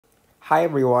Hi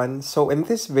everyone, so in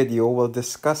this video we'll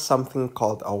discuss something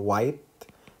called a white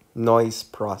noise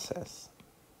process.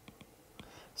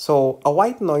 So a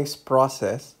white noise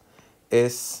process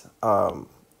is,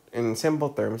 in simple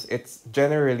terms, it's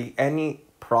generally any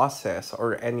process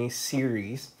or any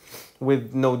series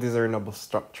with no discernible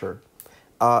structure.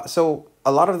 So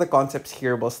a lot of the concepts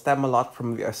here will stem a lot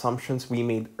from the assumptions we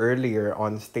made earlier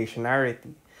on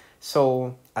stationarity.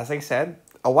 So as I said,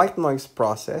 a white noise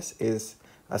process is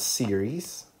a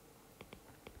series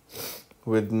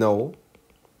with no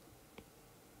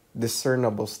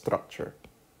discernible structure.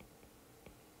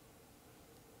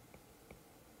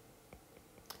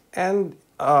 And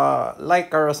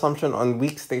like our assumption on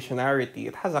weak stationarity,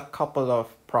 it has a couple of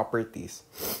properties.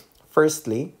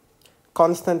 Firstly,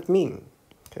 constant mean.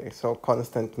 Okay, so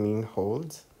constant mean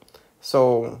holds.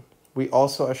 So we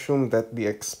also assume that the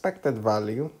expected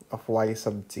value of y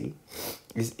sub t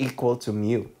is equal to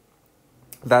mu.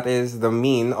 That is, the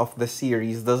mean of the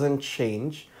series doesn't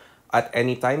change at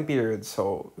any time period.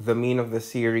 So the mean of the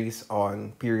series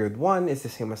on period 1 is the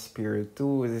same as period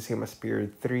 2, is the same as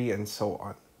period 3, and so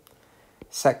on.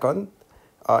 Second,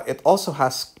 it also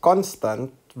has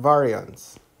constant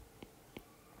variance.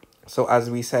 So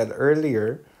as we said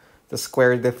earlier, the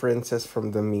square differences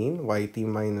from the mean, yt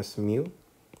minus mu,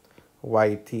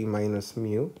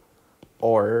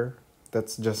 or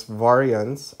that's just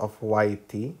variance of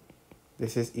yt,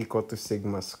 this is equal to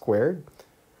sigma squared,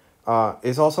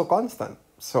 is also constant.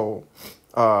 So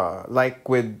like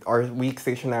with our weak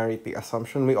stationarity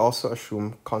assumption, we also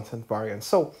assume constant variance.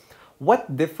 So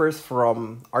what differs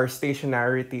from our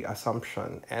stationarity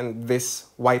assumption and this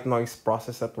white noise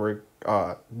process that we're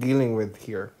dealing with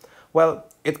here? Well,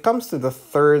 it comes to the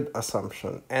third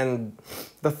assumption. And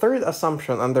the third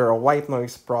assumption under a white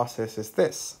noise process is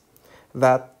this,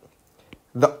 that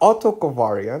the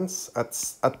autocovariance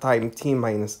at time t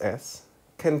minus s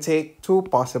can take two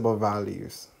possible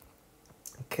values.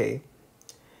 Okay,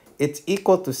 it's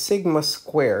equal to sigma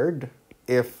squared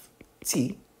if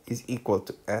t is equal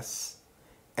to s,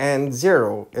 and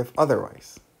 0 if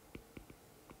otherwise.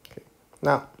 Okay,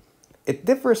 now it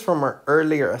differs from our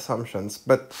earlier assumptions,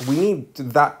 but we need to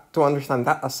understand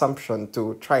that assumption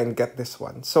to try and get this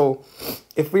one. So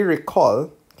if we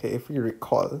recall,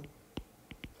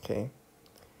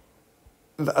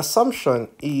 the assumption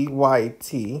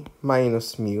yt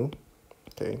minus mu,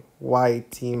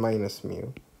 yt minus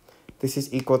mu, this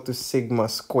is equal to sigma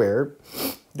squared.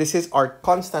 This is our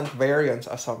constant variance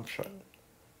assumption.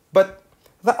 But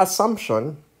the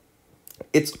assumption,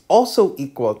 it's also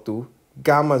equal to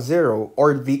gamma 0,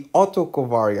 or the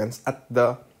autocovariance at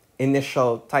the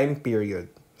initial time period.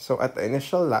 So at the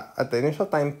initial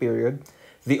time period,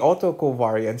 the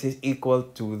autocovariance is equal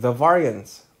to the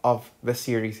variance of the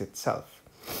series itself.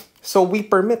 So we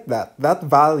permit that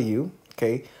value,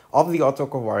 of the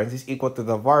autocovariance is equal to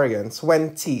the variance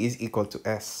when t is equal to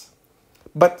s.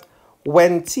 But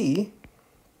when t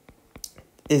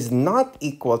is not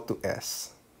equal to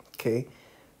s,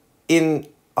 in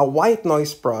a white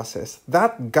noise process,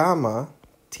 that gamma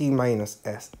t minus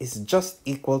s is just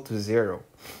equal to 0.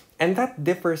 And that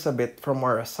differs a bit from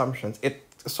our assumptions. It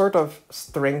sort of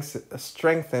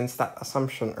strengthens that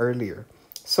assumption earlier.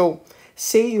 So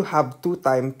say you have two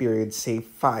time periods, say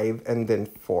 5 and then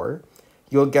 4,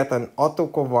 you'll get an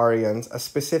autocovariance, a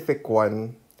specific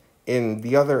one in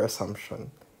the other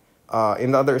assumption.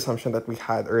 That we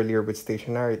had earlier with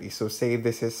stationarity. So say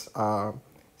this is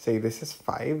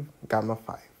 5, gamma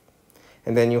 5.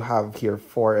 And then you have here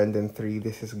 4 and then 3,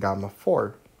 this is gamma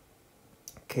 4.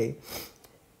 Okay.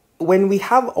 When we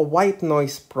have a white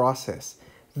noise process,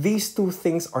 these two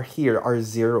things are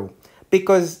 0,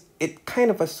 because it kind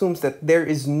of assumes that there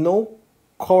is no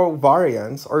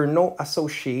covariance or no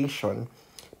association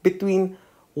between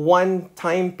one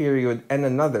time period and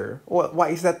another. Well, why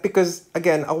is that? Because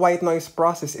again, a white noise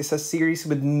process is a series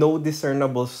with no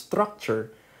discernible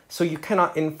structure. So you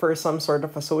cannot infer some sort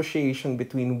of association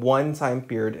between one time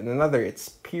period and another. It's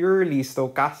purely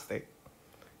stochastic.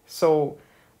 So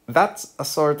that's a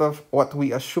sort of what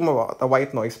we assume about a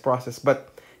white noise process. But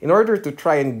in order to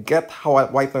try and get how a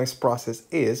white noise process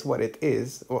is, what it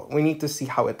is, we need to see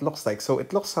how it looks like. So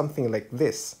it looks something like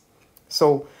this.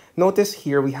 So notice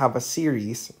here we have a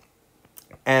series.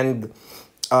 And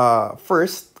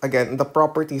first, again, the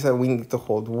properties that we need to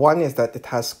hold. One is that it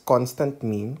has constant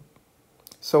mean.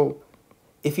 So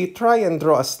if you try and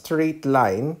draw a straight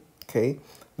line,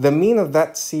 the mean of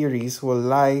that series will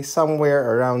lie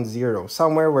somewhere around 0,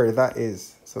 somewhere where that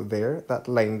is. So there, that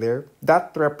line there,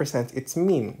 that represents its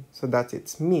mean. So that's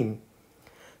its mean.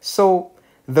 So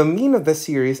the mean of the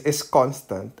series is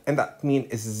constant, and that mean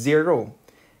is 0.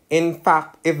 In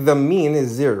fact, if the mean is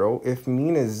 0, if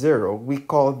mean is 0, we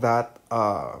call that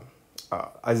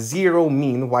a zero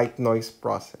mean white noise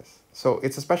process. So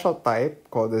it's a special type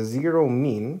called a zero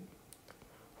mean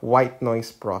white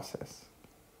noise process.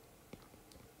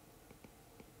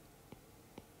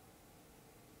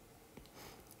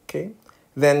 Okay.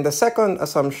 Then the second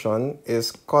assumption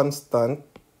is constant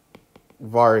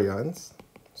variance.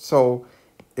 So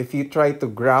if you try to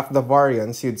graph the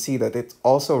variance, you'd see that it's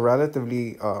also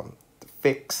relatively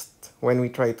fixed when we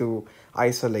try to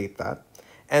isolate that.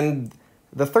 And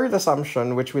the third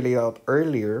assumption, which we laid out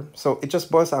earlier, so it just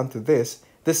boils down to this: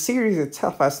 the series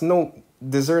itself has no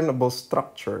discernible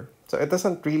structure. So it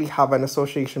doesn't really have an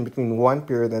association between one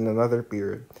period and another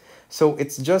period. So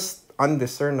it's just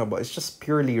undiscernible. It's just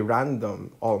purely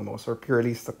random almost, or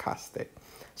purely stochastic.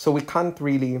 So we can't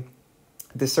really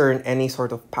discern any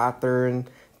sort of pattern,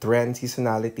 trend,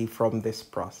 seasonality from this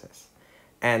process.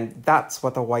 And that's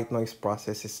what a white noise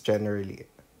process is generally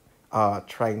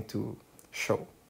trying to show.